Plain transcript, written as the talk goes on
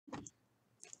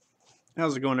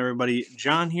How's it going, everybody?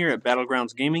 John here at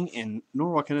Battlegrounds Gaming in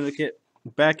Norwalk, Connecticut.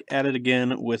 Back at it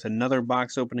again with another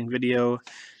box opening video.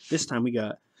 This time we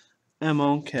got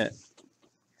Amonkhet.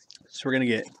 So we're going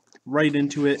to get right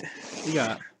into it. We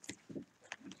got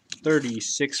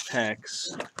 36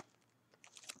 packs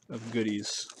of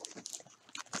goodies.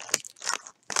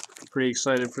 Pretty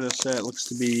excited for this set. Looks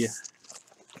to be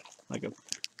like a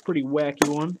pretty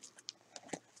wacky one.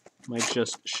 Might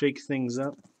just shake things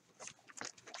up.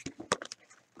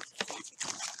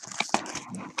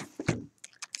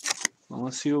 Well,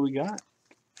 let's see what we got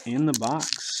in the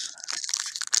box.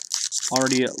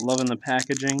 Already loving the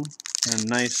packaging and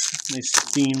nice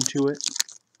theme to it.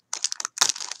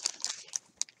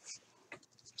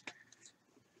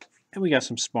 And we got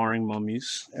some sparring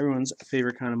mummies, everyone's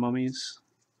favorite kind of mummies.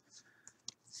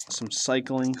 Some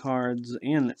cycling cards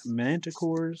and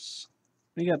manticores.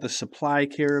 We got the supply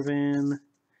caravan,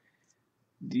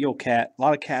 the old cat. A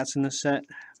lot of cats in this set.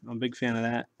 I'm a big fan of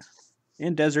that.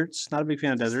 And deserts. Not a big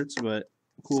fan of deserts, but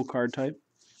cool card type.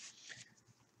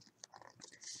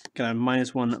 Got a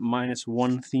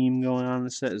 -1/-1 theme going on in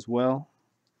the set as well.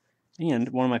 And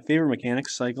one of my favorite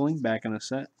mechanics, cycling, back in the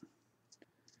set.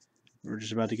 We're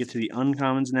just about to get to the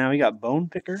uncommons now. We got Bone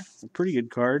Picker, a pretty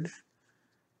good card.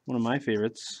 One of my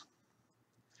favorites.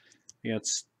 We got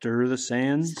Stir the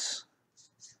Sands,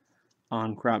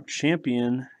 On Crop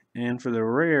Champion, and for the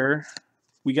rare,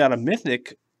 we got a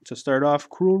mythic to start off,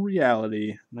 Cruel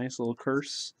Reality. Nice little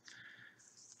curse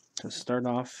to start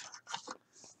off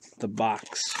the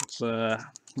box. It's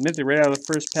a mythic right out of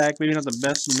the first pack. Maybe not the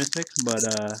best mythics, but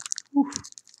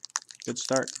good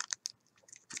start.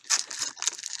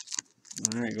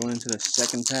 Alright, going into the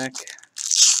second pack.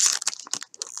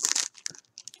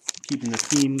 Keeping the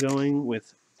theme going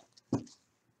with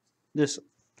this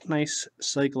nice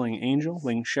cycling angel,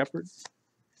 Winged Shepherd.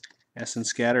 Essence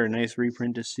Scatter, a nice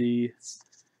reprint to see.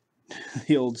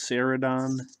 The old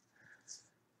Ceradon.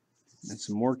 And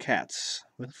some more cats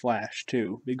with Flash,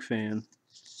 too. Big fan.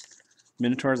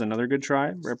 Minotaur's another good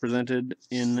tribe represented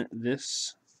in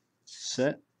this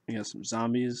set. We got some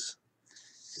zombies.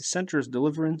 Center's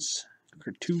Deliverance,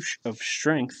 Cartouche of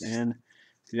Strength, and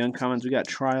for the uncommons, we got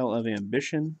Trial of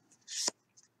Ambition.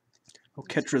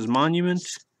 Oketra's Monument,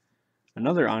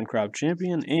 another on-crop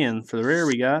champion, and for the rare,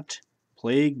 we got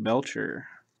Plague Belcher.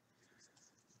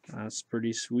 That's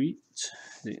pretty sweet.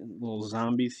 The little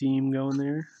zombie theme going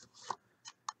there.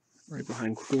 Right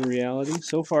behind Cruel Reality.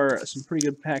 So far, some pretty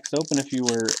good packs to open if you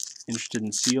were interested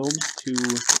in sealed. Two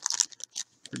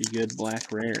pretty good black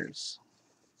rares.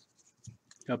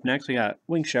 Up next, we got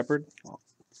Winged Shepherd,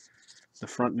 the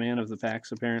front man of the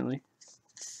packs, apparently.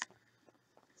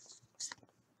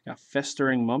 Got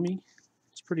Festering Mummy.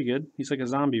 It's pretty good. He's like a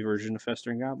zombie version of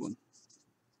Festering Goblin.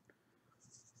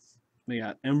 We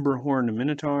got Emberhorn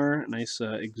Minotaur, nice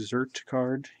Exert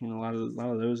card. You know, a lot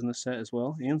of those in the set as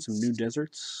well, and some new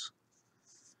deserts.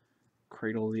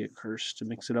 Cradle the Accursed to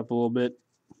mix it up a little bit.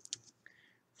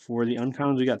 For the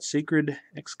uncommons, we got Sacred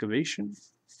Excavation.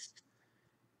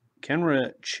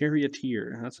 Kenra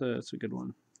Charioteer. That's a good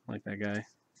one. I like that guy.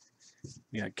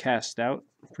 We got Cast Out,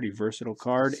 pretty versatile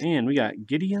card, and we got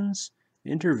Gideon's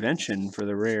Intervention for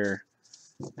the rare.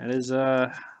 That's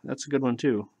a good one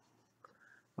too.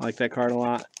 I like that card a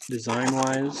lot.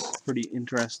 Design-wise, pretty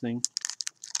interesting.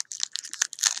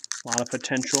 A lot of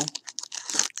potential.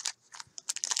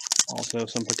 Also,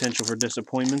 some potential for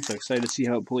disappointment. So excited to see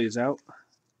how it plays out.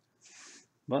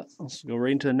 But let's go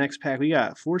right into the next pack. We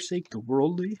got Forsake the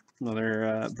Worldly,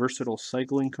 another versatile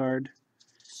cycling card.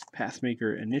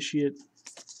 Pathmaker Initiate.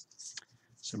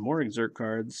 Some more Exert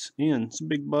cards, and some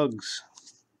big bugs.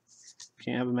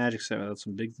 Can't have a magic set without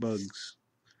some big bugs.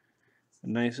 A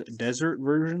nice desert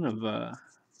version of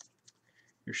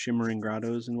your Shimmering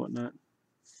Grottos and whatnot.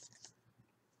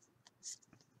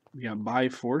 We got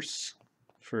Bi-Force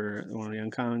for one of the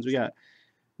uncommons. We got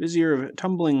Vizier of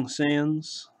Tumbling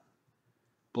Sands,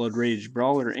 Blood Rage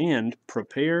Brawler, and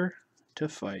Prepare to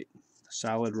Fight.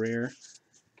 Solid rare.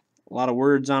 A lot of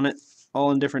words on it,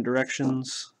 all in different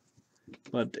directions,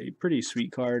 but a pretty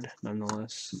sweet card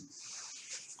nonetheless.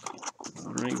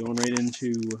 Alright, going right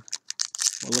into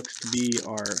what looks to be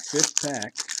our fifth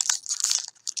pack.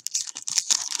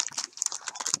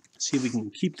 See if we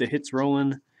can keep the hits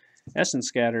rolling. Essence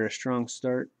Scatter, a strong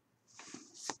start.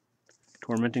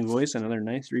 Tormenting Voice, another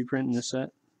nice reprint in this set.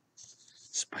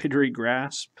 Spidery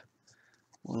Grasp,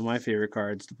 one of my favorite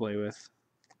cards to play with.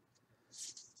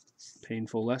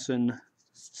 Painful Lesson.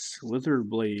 Slither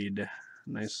Blade,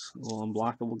 nice little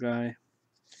unblockable guy.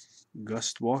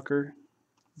 Gust Walker.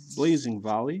 Blazing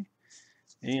Volley.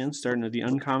 And starting at the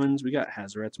uncommons, we got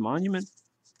Hazaret's Monument.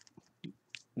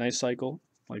 Nice cycle.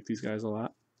 Like these guys a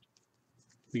lot.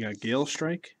 We got Gale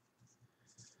Strike.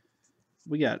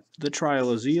 We got the Trial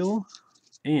of Zeal.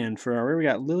 And for our rare, we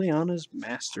got Liliana's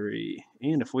Mastery.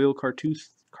 And a foil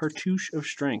Cartouche of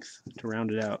Strength to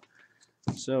round it out.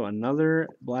 So another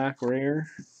black rare.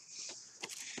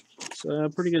 It's a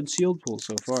pretty good sealed pull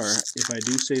so far, if I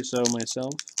do say so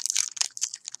myself.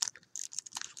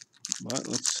 But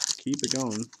let's keep it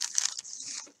going.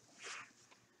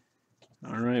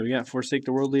 Alright, we got Forsake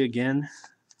the Worldly again.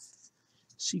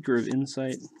 Seeker of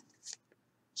Insight.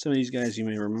 Some of these guys you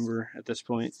may remember at this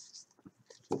point.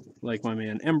 Like my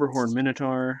man Emberhorn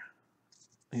Minotaur.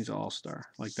 He's an all-star.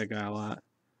 Like that guy a lot.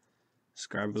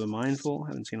 Scribe of the Mindful.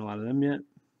 Haven't seen a lot of them yet.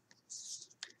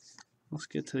 Let's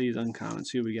get to these uncommons.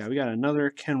 See what we got. We got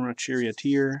another Kenra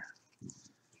Charioteer.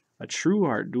 A True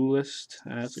Heart Duelist.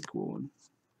 That's a cool one.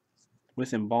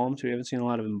 With Embalm, too. We haven't seen a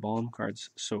lot of Embalm cards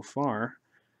so far.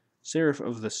 Seraph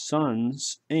of the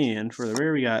Suns. And for the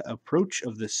rare, we got Approach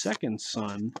of the Second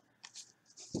Sun.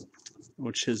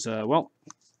 Which is, well,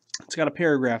 it's got a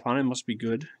paragraph on it. It must be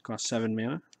good. Costs 7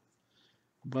 mana.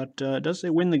 But it does say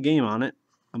win the game on it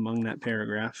among that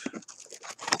paragraph.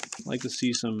 I'd like to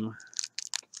see some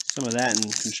of that in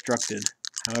constructed,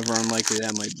 however unlikely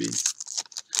that might be.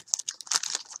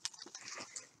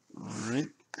 Alright,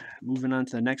 moving on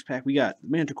to the next pack. We got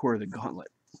Manticore the Gauntlet.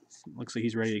 Looks like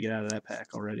he's ready to get out of that pack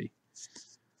already.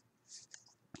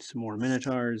 Some more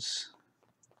Minotaurs.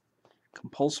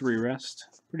 Compulsory Rest.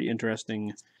 Pretty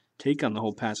interesting take on the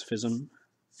whole pacifism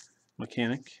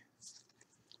mechanic.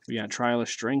 We got Trial of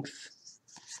Strength.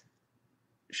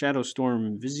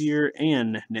 Shadowstorm Vizier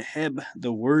and Neheb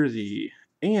the Worthy.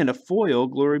 And a foil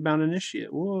Glory-Bound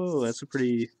Initiate. Whoa, that's a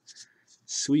pretty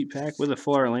sweet pack with a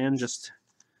full art land just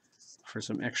for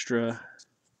some extra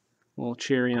little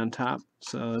cherry on top.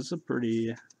 So it's a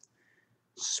pretty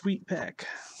sweet pack.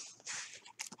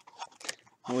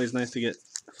 Always nice to get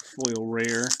foil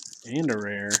rare and a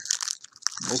rare,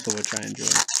 both of which I enjoy.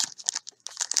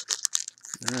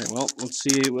 Alright, well, let's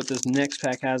see what this next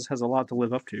pack has. Has a lot to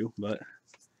live up to, but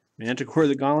Manticore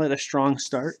the Gauntlet, a strong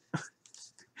start.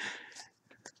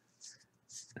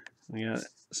 We got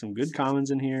some good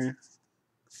commons in here.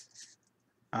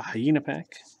 A Hyena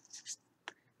pack.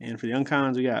 And for the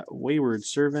uncommons, we got Wayward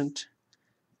Servant,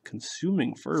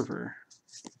 Consuming Fervor,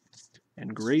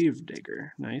 and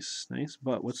Gravedigger. Nice, nice.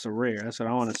 But what's the rare? That's what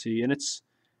I want to see. And it's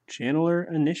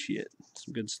Channeler Initiate.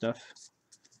 Some good stuff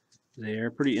there.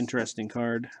 Pretty interesting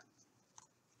card.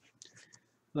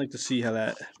 I'd like to see how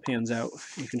that pans out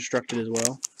and constructed as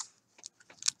well.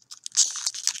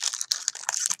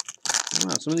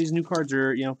 Wow, some of these new cards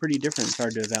are, you know, pretty different. It's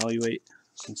hard to evaluate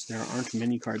since there aren't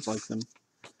many cards like them.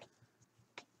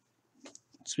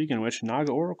 Speaking of which,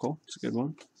 Naga Oracle, it's a good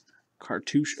one.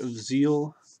 Cartouche of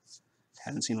Zeal,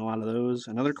 haven't seen a lot of those.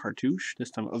 Another Cartouche, this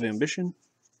time of Ambition.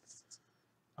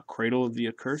 A Cradle of the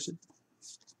Accursed.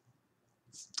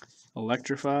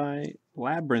 Electrify,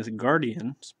 Labyrinth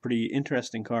Guardian, it's a pretty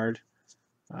interesting card.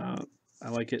 I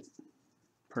like it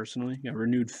personally. Got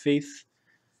Renewed Faith.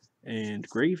 And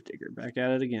Gravedigger, back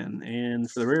at it again. And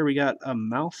for the rare, we got a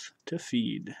Mouth to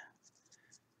Feed.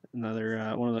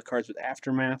 Another one of the cards with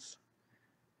Aftermath.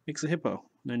 Makes a hippo,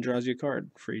 and then draws you a card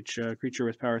for each creature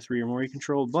with power 3 or more you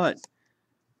control. But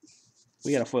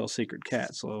we got a foil Sacred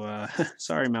Cat, so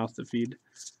sorry, Mouth to Feed.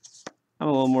 I'm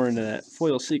a little more into that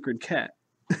foil Sacred Cat.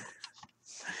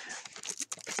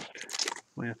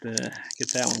 Might have to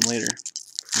get that one later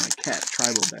for my cat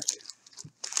tribal deck.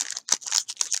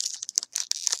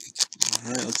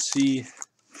 Alright, let's see what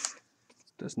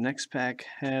this next pack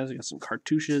has. We got some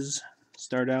cartouches.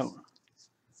 Start out.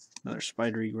 Another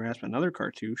Spidery Grasp. Another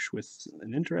cartouche with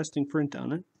an interesting print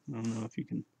on it. I don't know if you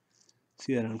can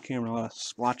see that on camera. A lot of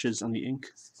splotches on the ink.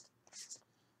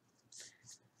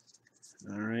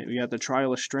 Alright, we got the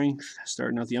Trial of Strength.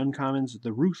 Starting out the uncommons with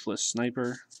the Ruthless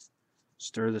Sniper.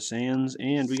 Stir the Sands.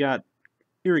 And we got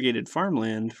Irrigated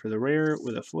Farmland for the rare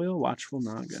with a foil Watchful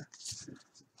Naga.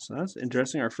 So that's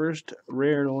interesting. Our first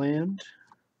rare land.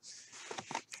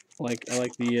 I like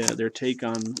their take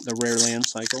on the rare land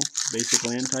cycle, basic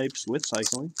land types with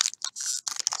cycling.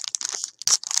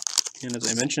 And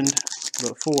as I mentioned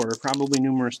before, probably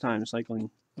numerous times,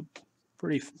 cycling a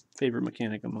pretty favorite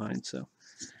mechanic of mine. So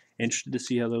interested to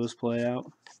see how those play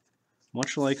out.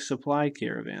 Much like Supply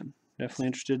Caravan, definitely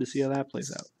interested to see how that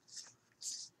plays out.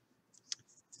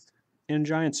 And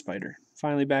Giant Spider,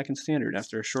 finally back in standard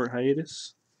after a short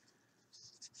hiatus.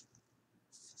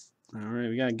 Alright,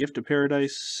 we got Gift of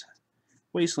Paradise,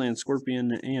 Wasteland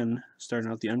Scorpion, and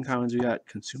starting out the uncommons, we got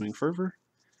Consuming Fervor,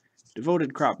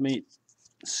 Devoted Cropmate,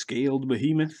 Scaled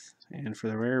Behemoth, and for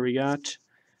the rare we got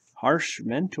Harsh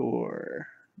Mentor.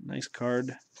 Nice Nice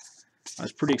card. I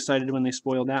was pretty excited when they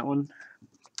spoiled that one.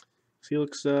 He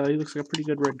looks like a pretty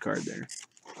good red card there.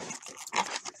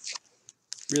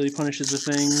 Really punishes the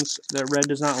things that red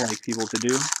does not like people to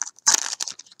do,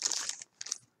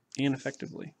 and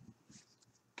effectively.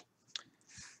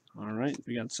 All right,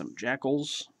 we got some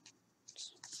jackals,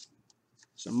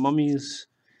 some mummies,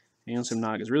 and some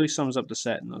nagas. Really sums up the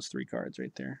set in those 3 cards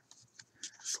right there.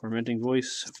 Tormenting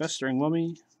Voice, Festering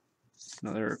Mummy,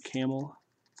 another camel,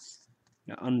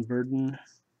 Unburden,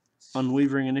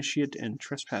 Unwavering Initiate, and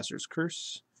Trespasser's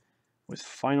Curse. With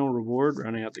Final Reward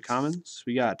rounding out the commons,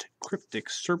 we got Cryptic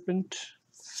Serpent,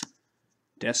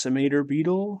 Decimator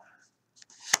Beetle,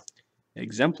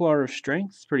 Exemplar of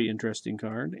Strength, pretty interesting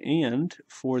card, and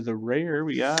for the rare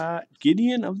we got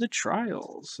Gideon of the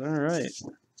Trials. Alright,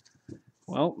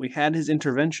 well, we had his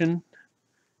intervention,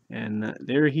 and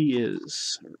there he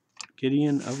is,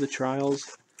 Gideon of the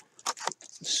Trials.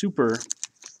 Super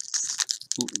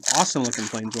awesome looking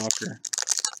Planeswalker.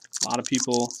 A lot of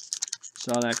people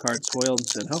saw that card spoiled and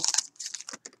said, oh,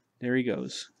 there he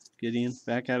goes. Gideon,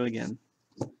 back at it again.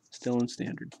 Still in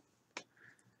standard.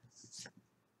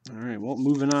 Alright, well,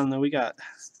 moving on though, we got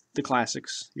the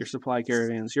classics. Your Supply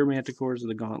Caravans, your Manticores of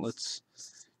the Gauntlets,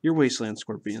 your Wasteland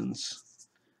Scorpions.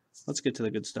 Let's get to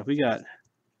the good stuff. We got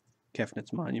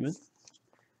Kefnet's Monument,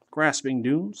 Grasping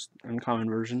Dunes, uncommon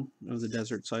version of the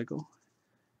Desert Cycle,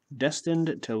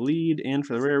 Destined to Lead, and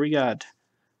for the rare we got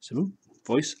Samut,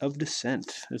 Voice of Dissent.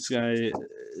 This guy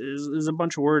is a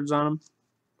bunch of words on him.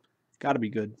 Gotta be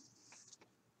good.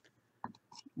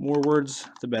 More words,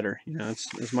 the better. You know,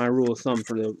 it's my rule of thumb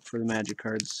for the Magic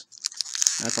cards.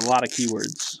 That's a lot of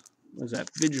keywords. What is that?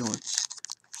 Vigilance,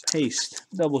 Haste,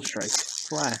 Double Strike,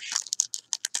 Flash.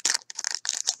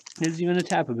 There's even a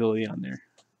tap ability on there.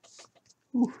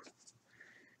 Whew.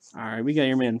 Alright, we got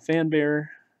your man Fanbearer,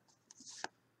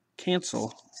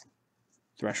 Cancel,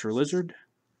 Thresher Lizard.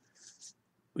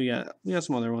 We got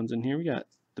some other ones in here. We got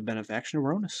the Benefaction of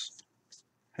Ronus.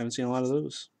 Haven't seen a lot of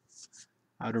those.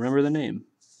 I would remember the name.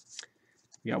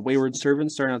 We got Wayward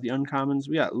Servant starting out the uncommons.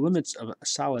 We got Limits of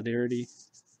Solidarity,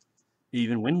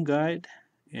 Even Wind Guide,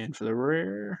 and for the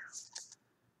rare,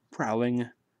 Prowling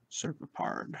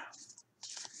Serpapard.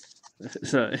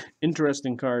 It's an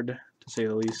interesting card, to say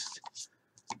the least.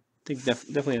 I think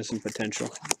definitely has some potential.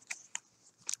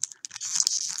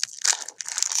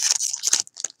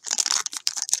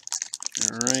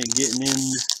 Alright,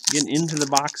 getting into the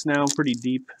box now, pretty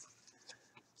deep.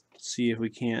 Let's see if we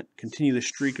can't continue the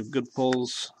streak of good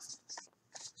pulls.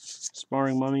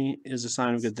 Sparring Mummy is a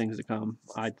sign of good things to come,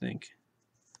 I think.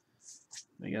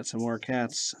 We got some more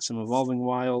cats, some Evolving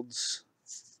Wilds,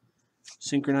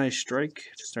 Synchronized Strike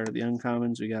to start at the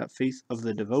uncommons. We got Faith of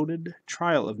the Devoted,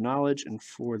 Trial of Knowledge, and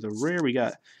for the rare we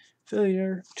got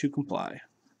Failure to Comply.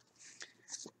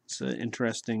 It's an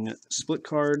interesting split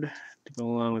card to go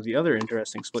along with the other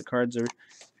interesting split cards. I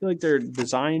feel like they're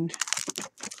designed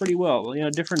pretty well. You know,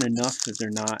 different enough that they're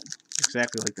not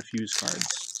exactly like the Fuse cards,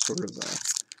 sort of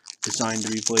designed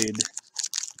to be played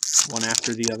one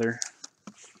after the other,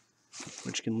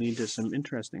 which can lead to some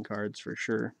interesting cards for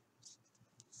sure.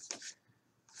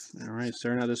 Alright,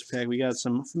 starting out this pack, we got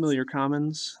some familiar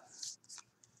commons.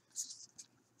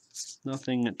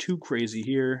 Nothing too crazy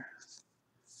here.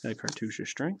 Got Cartouche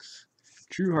Strength,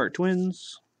 True Heart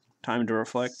Twins, Time to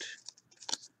Reflect,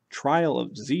 Trial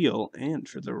of Zeal, and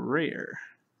for the rare,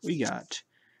 we got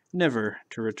Never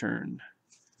to Return.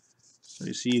 So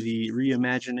you see the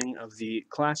reimagining of the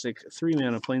classic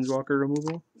 3-mana Planeswalker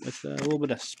removal with a little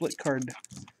bit of split card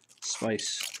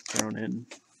spice thrown in.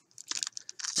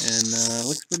 And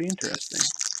looks pretty interesting.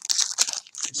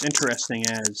 It's interesting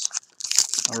as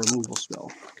a removal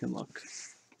spell can look.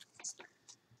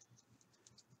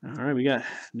 Alright, we got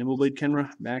Nimbleblade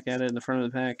Kenra back at it in the front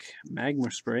of the pack.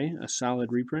 Magma Spray, a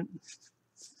solid reprint.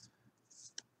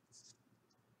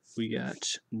 We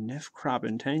got Nefcrop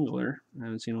Entangler. I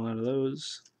haven't seen a lot of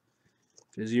those.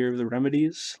 Vizier of the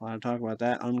Remedies. A lot of talk about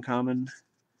that. Uncommon.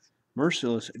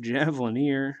 Merciless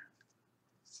Javelineer.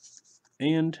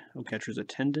 And Catcher's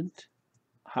Attendant.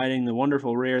 Hiding the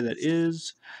wonderful rare that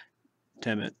is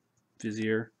Temet,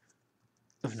 Vizier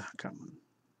of Not Common.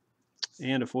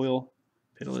 And a foil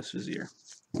Pitiless Vizier.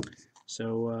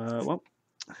 So, well,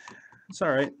 it's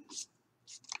alright.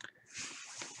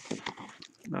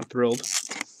 Not thrilled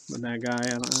with that guy.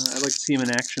 I'd like to see him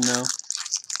in action, though.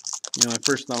 You know, my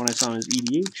first thought when I saw him was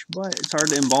EDH, but it's hard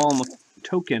to embalm a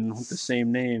token with the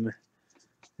same name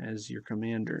as your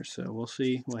commander, so we'll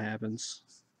see what happens.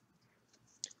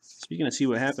 Speaking of see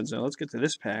what happens, though, let's get to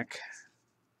this pack.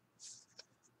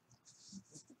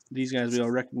 These guys we all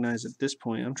recognize at this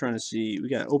point. I'm trying to see. We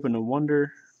got Open to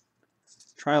Wonder,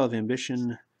 Trial of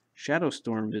Ambition,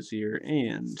 Shadowstorm Vizier,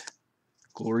 and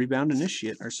Glorybound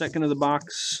Initiate. Our second of the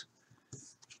box.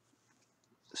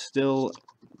 Still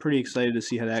pretty excited to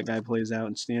see how that guy plays out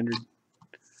in Standard.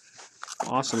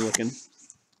 Awesome looking.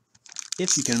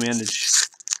 If you can manage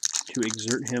to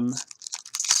exert him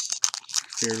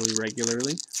fairly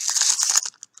regularly.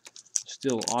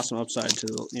 Still awesome upside to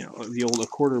the old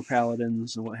quarter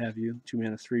paladins and what have you.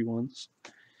 2-mana 3/1s.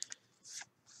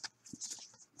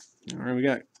 All right, we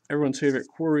got everyone's favorite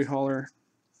quarry hauler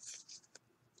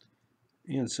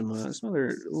and some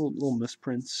other little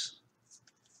misprints.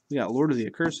 We got Lord of the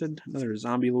Accursed, another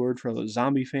zombie lord for those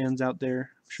zombie fans out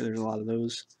there. I'm sure there's a lot of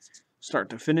those. Start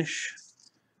to finish,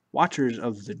 Watchers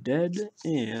of the Dead,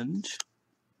 and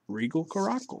Regal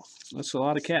Caracal. That's a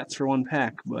lot of cats for one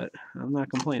pack, but I'm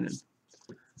not complaining.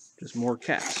 Just more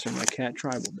cats in my cat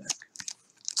tribal deck.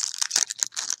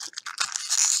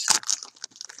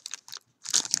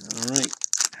 Alright.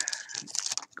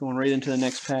 Going right into the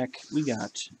next pack, we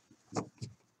got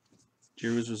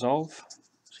Jiru's Resolve.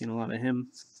 Seen a lot of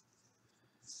him.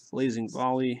 Blazing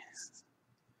Volley.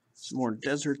 Some more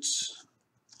Deserts.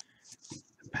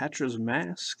 Patra's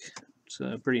Mask. It's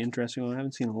a pretty interesting one. I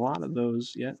haven't seen a lot of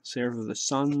those yet. Seraph of the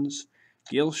Suns,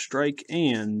 Gale Strike,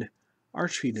 and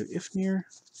Archfiend of Ifnir.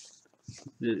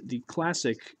 The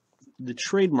classic, the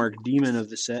trademark demon of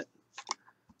the set.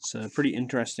 It's a pretty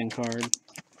interesting card.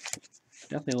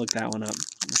 Definitely look that one up.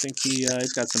 I think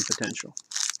he's got some potential.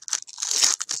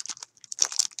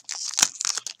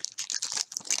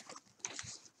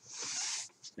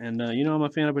 And I'm a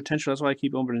fan of potential. That's why I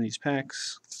keep opening these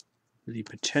packs. The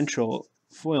potential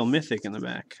foil mythic in the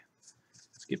back.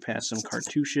 Let's get past some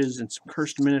cartouches and some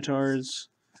cursed minotaurs.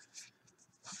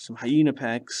 Some hyena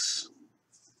packs.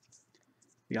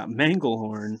 We got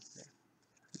Manglehorn,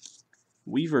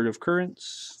 Weaver of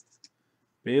Currents,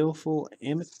 Baleful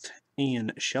Amit,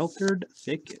 and Sheltered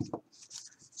Thicket.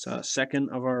 It's a second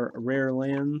of our rare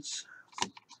lands.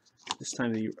 This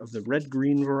time of the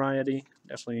red-green variety.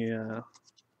 Definitely,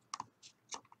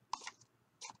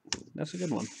 that's a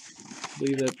good one. I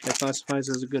believe that classifies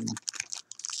as a good one.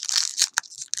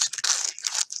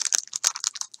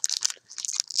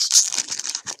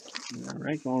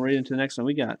 Alright, going right into the next one.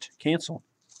 We got Cancel.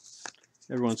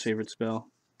 Everyone's favorite spell.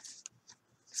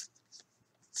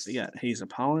 We got Haze of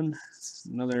Pollen.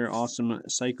 Another awesome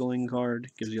cycling card.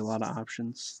 Gives you a lot of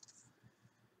options.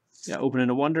 We got Open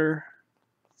into Wonder.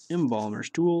 Embalmer's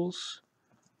Tools.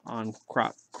 On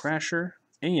Crop Crasher.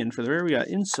 And for the rare, we got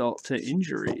Insult to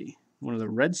Injury. One of the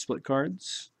red split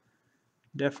cards.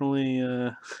 Definitely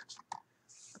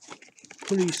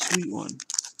pretty sweet one.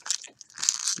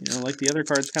 Like the other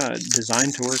cards, kind of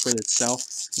designed to work with itself,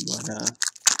 but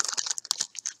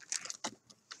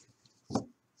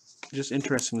just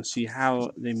interesting to see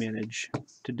how they manage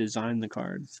to design the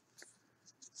card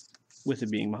with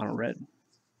it being mono red.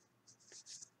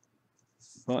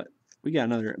 But we got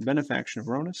another Benefaction of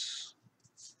Ronus,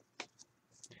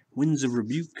 Winds of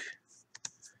Rebuke,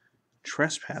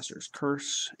 Trespasser's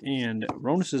Curse, and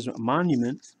Ronus's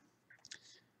Monument.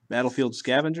 Battlefield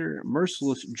Scavenger,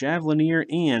 Merciless Javelineer,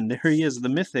 and there he is, the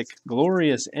mythic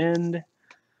Glorious End.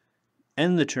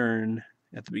 End the turn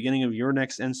at the beginning of your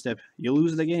next end step. You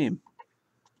lose the game.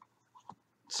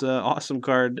 It's an awesome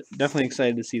card. Definitely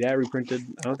excited to see that reprinted.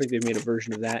 I don't think they've made a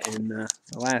version of that in the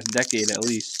last decade at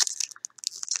least.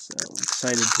 So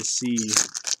excited to see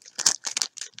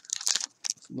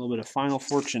a little bit of Final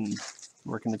Fortune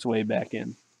working its way back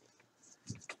in.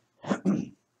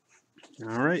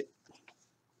 Alright.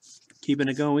 Keeping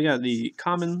it going, we got the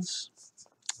commons,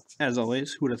 as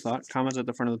always. Who would have thought? Commons at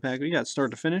the front of the pack. We got Start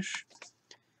to Finish,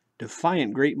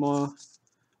 Defiant Great Maw,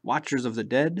 Watchers of the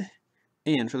Dead,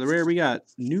 and for the rare, we got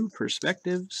New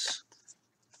Perspectives.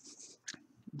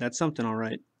 That's something, all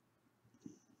right.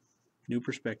 New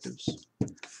Perspectives.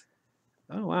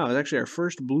 Oh wow, it's actually our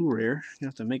first blue rare. You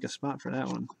have to make a spot for that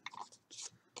one.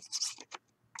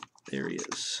 There he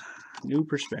is. New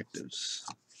Perspectives.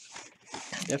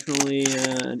 Definitely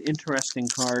an interesting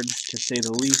card, to say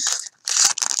the least.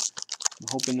 I'm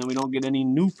hoping that we don't get any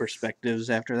new perspectives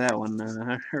after that one.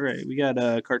 Alright, we got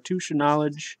Cartouche of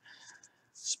Knowledge,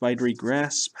 Spidery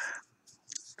Grasp,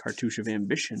 Cartouche of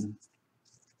Ambition,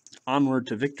 Onward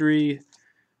to Victory,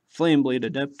 Flameblade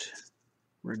Adept,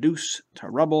 Reduce to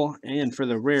Rubble, and for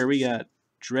the rare we got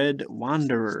Dread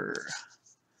Wanderer.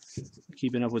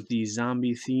 Keeping up with the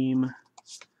zombie theme.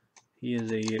 He is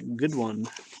a good one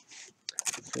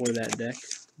for that deck,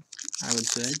 I would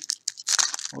say.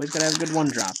 Always gotta have good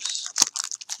one-drops.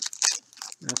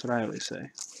 That's what I always say.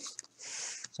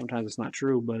 Sometimes it's not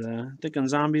true, but I think on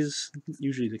zombies,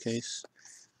 usually the case.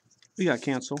 We got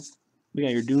Cancel. We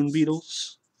got your Dune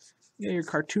Beetles. You got your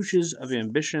Cartouches of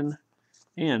Ambition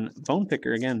and Bone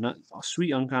Picker, again, not a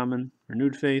sweet uncommon.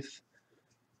 Renewed Faith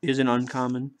is an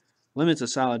uncommon. Limits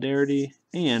of Solidarity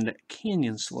and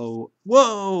Canyon Slow.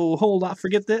 Whoa, hold on,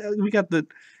 forget that. We got the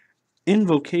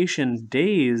Invocation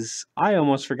Days. I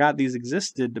almost forgot these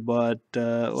existed, but,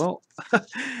 well,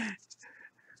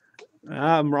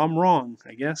 I'm wrong,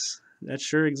 I guess. That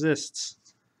sure exists.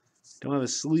 Don't have a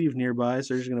sleeve nearby,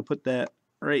 so we're just going to put that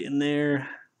right in there.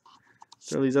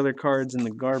 Throw these other cards in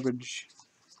the garbage.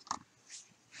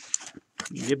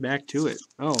 Get back to it.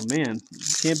 Oh, man.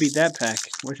 Can't beat that pack.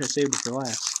 Wish I saved it for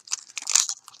last.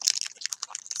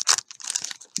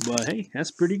 But, hey, that's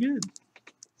pretty good.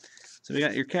 So we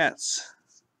got your cats.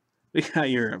 We got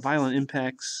your Violent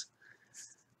Impacts.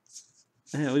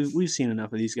 Yeah, we've seen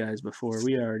enough of these guys before.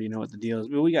 We already know what the deal is.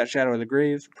 But we got Shadow of the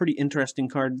Grave. Pretty interesting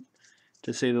card,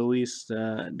 to say the least.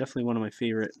 Definitely one of my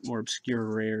favorite, more obscure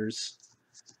rares.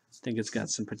 I think it's got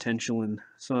some potential in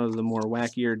some of the more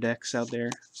wackier decks out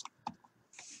there.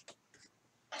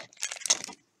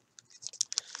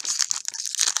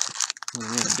 Oh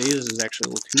man, Days is actually a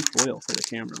little too foil for the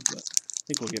camera, but I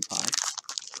think we'll get by.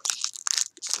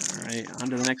 Alright,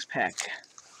 on to the next pack.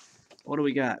 What do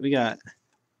we got? We got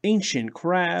Ancient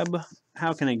Crab.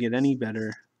 How can it get any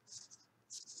better?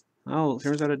 Oh, it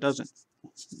turns out it doesn't.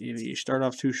 You start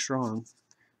off too strong.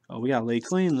 Oh, we got Lay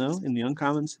Claim, though, in the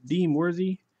uncommons. Deem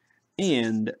Worthy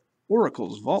and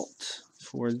Oracle's Vault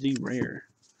for the rare.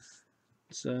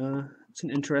 It's an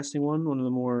interesting one of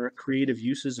the more creative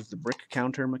uses of the brick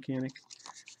counter mechanic.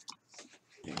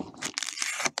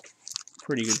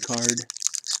 Pretty good card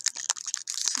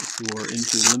if you are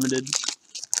into limited.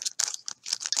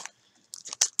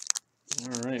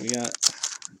 Alright, we got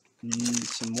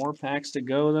some more packs to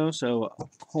go though, so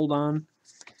hold on.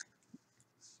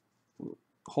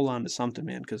 Hold on to something,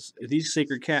 man, because if these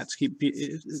sacred cats keep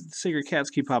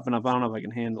popping up, I don't know if I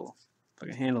can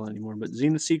handle anymore. But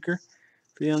Zenith Seeker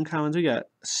for the uncommons, we got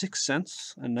 6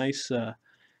 cents, a nice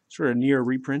sort of near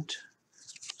reprint.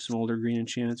 Some older green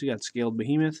enchantments. We got Scaled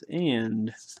Behemoth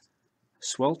and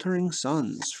Sweltering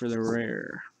Suns for the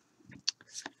rare.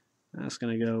 That's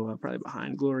gonna go probably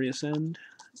behind Glorious End.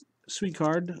 Sweet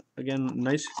card, again,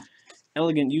 nice,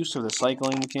 elegant use of the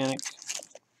cycling mechanic,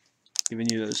 giving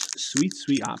you those sweet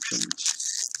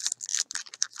options.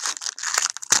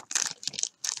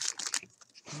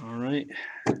 All right,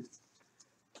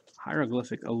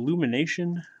 Hieroglyphic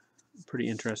Illumination, pretty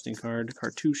interesting card.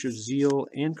 Cartouche of Zeal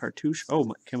and Cartouche.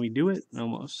 Oh, can we do it?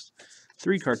 Almost.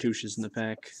 3 cartouches in the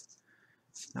pack.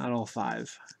 Not all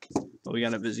 5. But we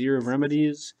got a Vizier of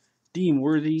Remedies, Deem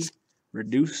Worthy,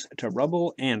 Reduce to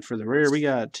Rubble, and for the rare we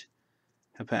got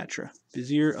Hepatra,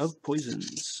 Vizier of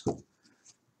Poisons.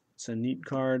 It's a neat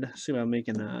card. See about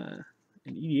making an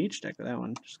EDH deck of that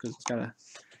one, just because it's got a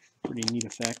pretty neat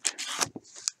effect.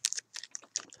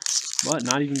 But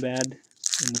not even bad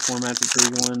in the formats that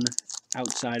they're going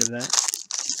outside of that.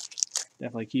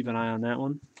 Definitely keep an eye on that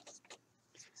one.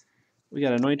 We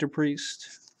got Anointer Priest.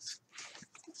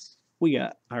 We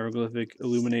got Hieroglyphic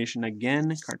Illumination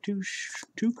again. Cartouche.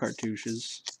 2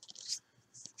 cartouches.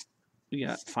 We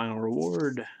got Final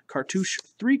Reward. Cartouche.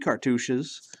 3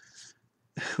 cartouches.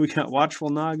 We got Watchful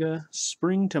Naga.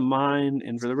 Spring to Mind.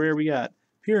 And for the rare we got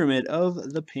Pyramid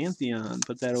of the Pantheon.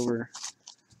 Put that over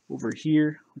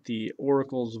here with the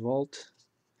Oracle's Vault.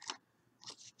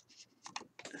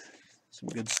 Some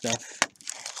good stuff.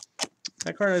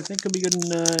 That card I think could be good in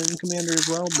Commander as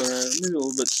well, but maybe a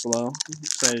little bit slow. I'm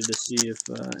excited to see if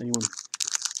anyone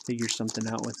figures something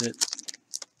out with it.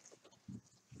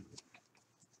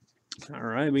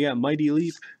 Alright, we got Mighty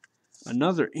Leap.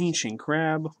 Another Ancient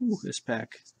Crab. Ooh, this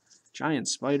pack. Giant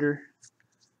Spider.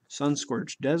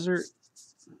 Sunscorched Desert.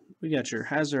 We got your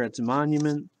Hazaret's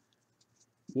Monument.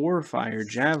 Warfire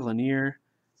Javelineer.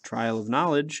 Trial of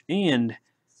Knowledge. And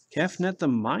Kefnet the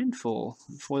Mindful.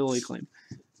 Foil Acclaim.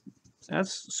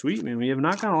 That's sweet, man. We have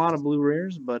not got a lot of blue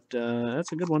rares, but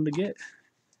that's a good one to get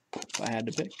if I had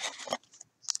to pick.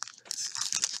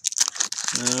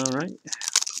 Alright.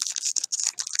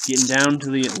 Getting down to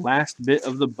the last bit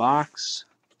of the box.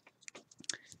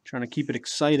 Trying to keep it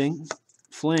exciting.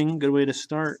 Fling, good way to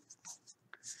start.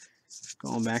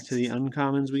 Going back to the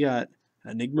uncommons, we got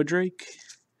Enigma Drake,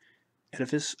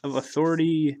 Edifice of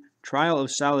Authority, Trial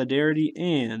of Solidarity,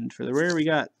 and for the rare we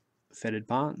got Fetid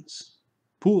Ponds.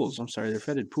 Pools, I'm sorry, they're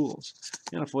Fetid Pools.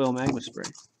 And a foil Magma Spray.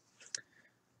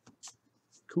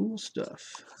 Cool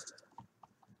stuff.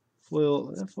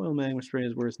 That foil Magma Spray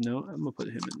is worth note. I'm going to put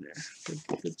him in there.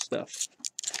 Good stuff.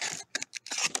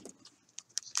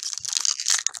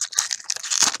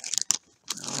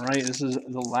 Alright, this is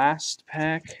the last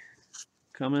pack.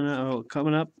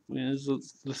 coming up is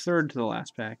the third to the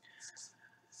last pack.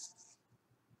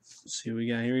 Let's see what we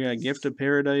got here. We got Gift of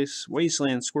Paradise,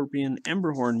 Wasteland Scorpion,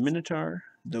 Emberhorn Minotaur,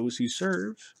 Those Who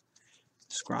Serve,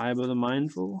 Scribe of the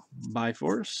Mindful,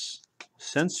 Byforce,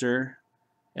 Censor,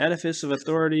 Edifice of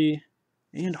Authority,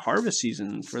 and Harvest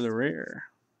Season for the rare.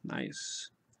 Nice.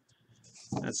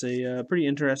 That's a pretty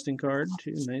interesting card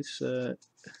too. Nice.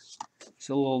 It's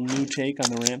a little new take on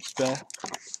the ramp spell.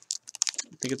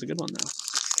 I think it's a good one though.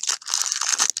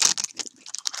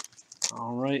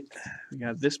 Alright, we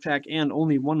got this pack and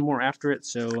only one more after it,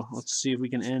 so let's see if we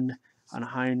can end on a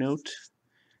high note.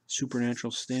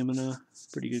 Supernatural Stamina,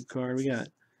 pretty good card. We got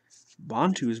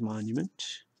Bantu's Monument,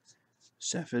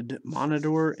 Cephid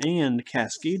Monitor, and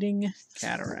Cascading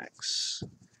Cataracts.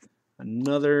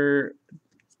 Another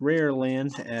rare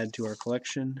land to add to our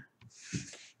collection.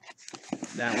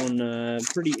 That one,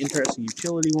 pretty interesting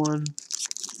utility one.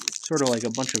 Sort of like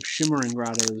a bunch of shimmering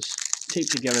grottos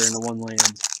taped together into one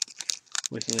land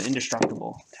with an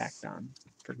indestructible tacked on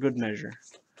for good measure.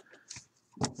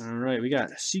 Alright, we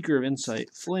got Seeker of Insight,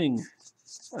 Fling,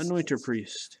 Anointer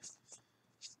Priest.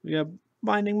 We got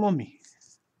Binding Mummy.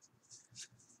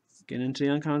 Getting into the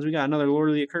uncommons, we got another Lord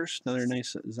of the Accursed, another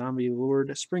nice zombie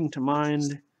lord, Spring to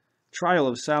Mind, Trial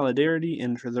of Solidarity,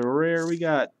 and for the rare we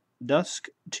got Dusk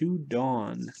to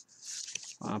Dawn.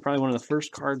 Probably one of the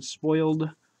first cards spoiled.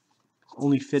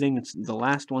 Only fitting it's the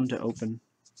last one to open.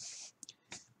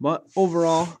 But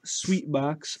overall, sweet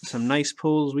box. Some nice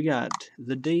pulls. We got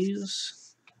the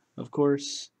Days, of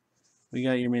course. We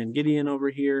got your man Gideon over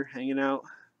here hanging out,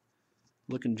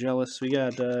 looking jealous. We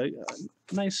got a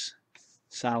nice,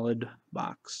 solid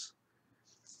box.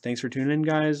 Thanks for tuning in,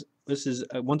 guys. This is,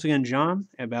 once again, John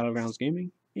at Battlegrounds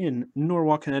Gaming in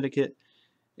Norwalk, Connecticut.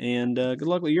 And good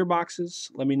luck with your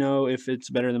boxes. Let me know if it's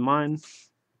better than mine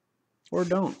or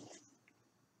don't.